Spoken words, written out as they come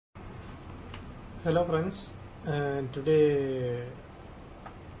Hello friends, today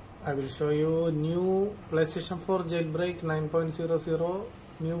I will show you new PlayStation 4 jailbreak 9.00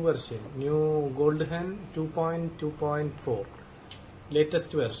 new version, new Gold Hen 2.2.4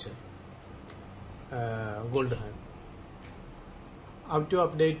 latest version, Gold Hen. How to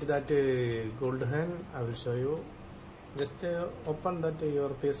update that Gold Hen I will show you. Just open that your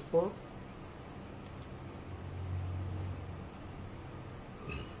PS4.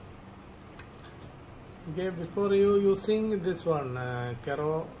 Okay, before you using this one,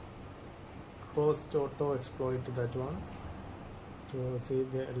 Caro Host Auto exploit that one. You see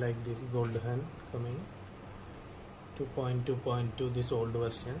like this Gold Hen coming 2.2.2 this old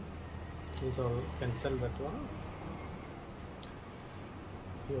version. This all cancel that one.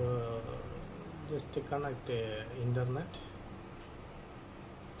 You just connect internet.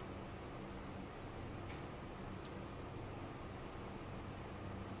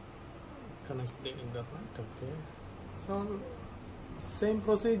 Connect the internet. Okay, so same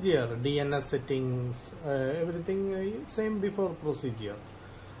procedure, DNS settings, everything same before procedure.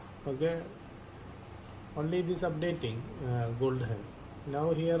 Okay, only this updating Gold Hen.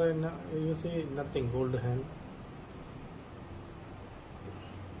 Now here you see nothing Gold Hen.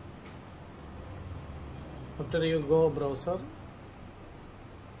 After you go browser,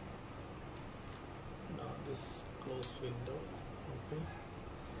 now this close window. Okay,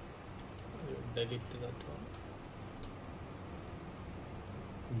 you delete that one.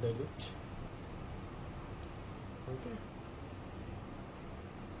 Delete. Okay,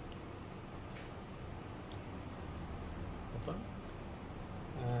 open,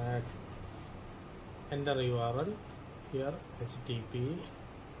 enter URL here, http,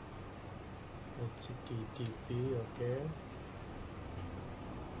 okay,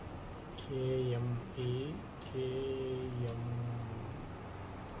 kme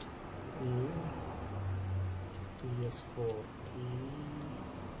ps4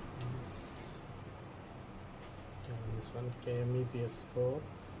 this one kme ps4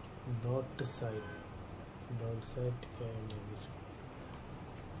 site kme this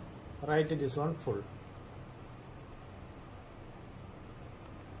one. Write this one full.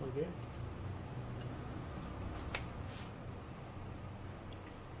 Okay,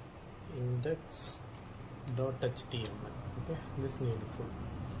 index.html. okay, this need full.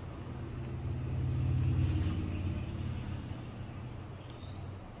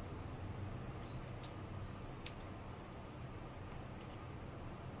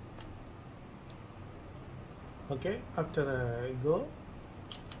 Okay, after go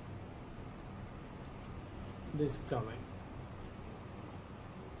this coming.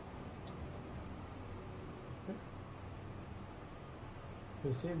 Okay,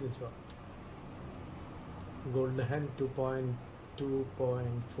 you see this one Gold Hen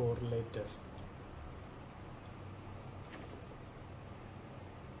 2.2.4 latest.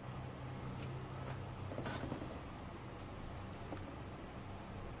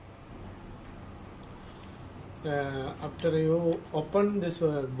 After you open this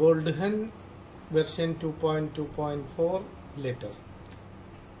Gold Hen version 2.2.4 latest.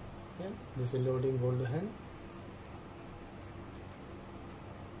 Okay, this is loading Gold Hen.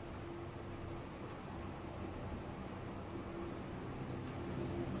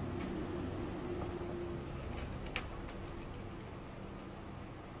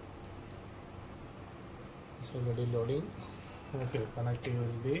 It's already loading. Okay, connect to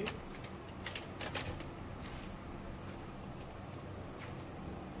USB.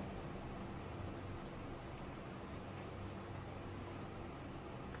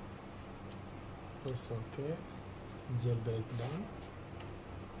 Press OK. Jailbreak done.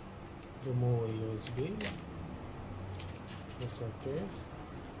 Remove USB. Press OK.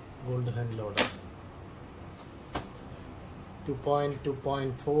 Gold Hen loaded.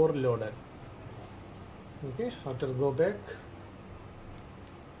 2.2.4 loaded. Okay, after go back,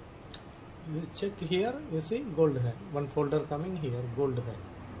 you check here, you see Gold Hen, one folder coming here, Gold Hen.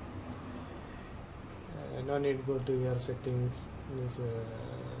 No need go to your settings, this,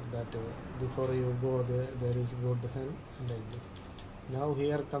 before you go there is Gold Hen like this. Now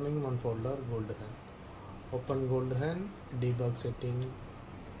here coming one folder, Gold Hen. Open Gold Hen, debug setting,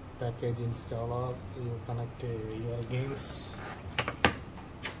 package installer, you connect your games.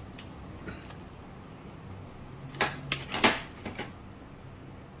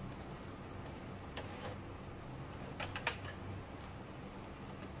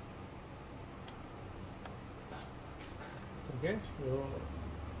 Okay, you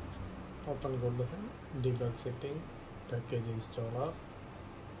open Gold Hen, debug setting, package installer.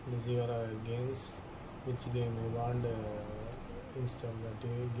 This is your games, which game you want install that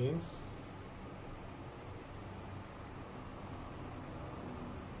games.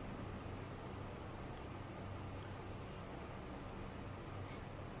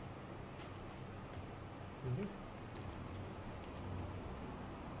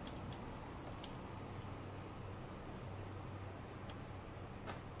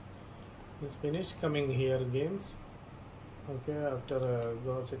 It's finished. Coming here games. Okay, after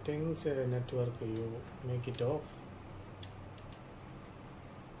go settings, network, you make it off.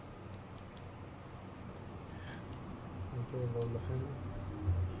 Okay, Gold Hen.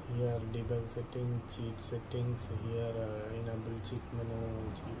 Here debug settings, cheat settings. Here enable cheat menu.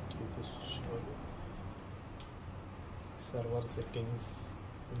 Cheat show you. Server settings,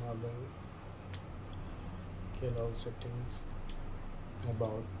 enable. Okay, log settings.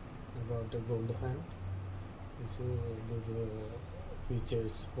 About the Gold Hen. You see these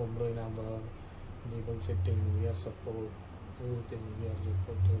features: home row number, debug setting, we are support, everything we are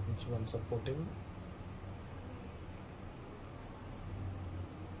support. Which one supporting?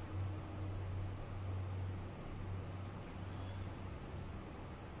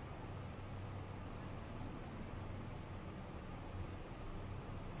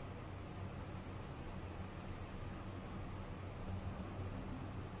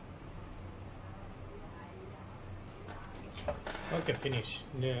 Okay, finish.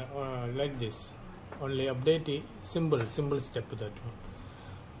 Yeah, like this. Only update it, simple step that one.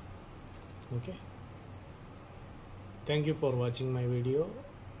 Okay. Thank you for watching my video.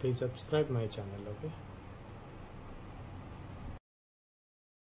 Please subscribe my channel. Okay.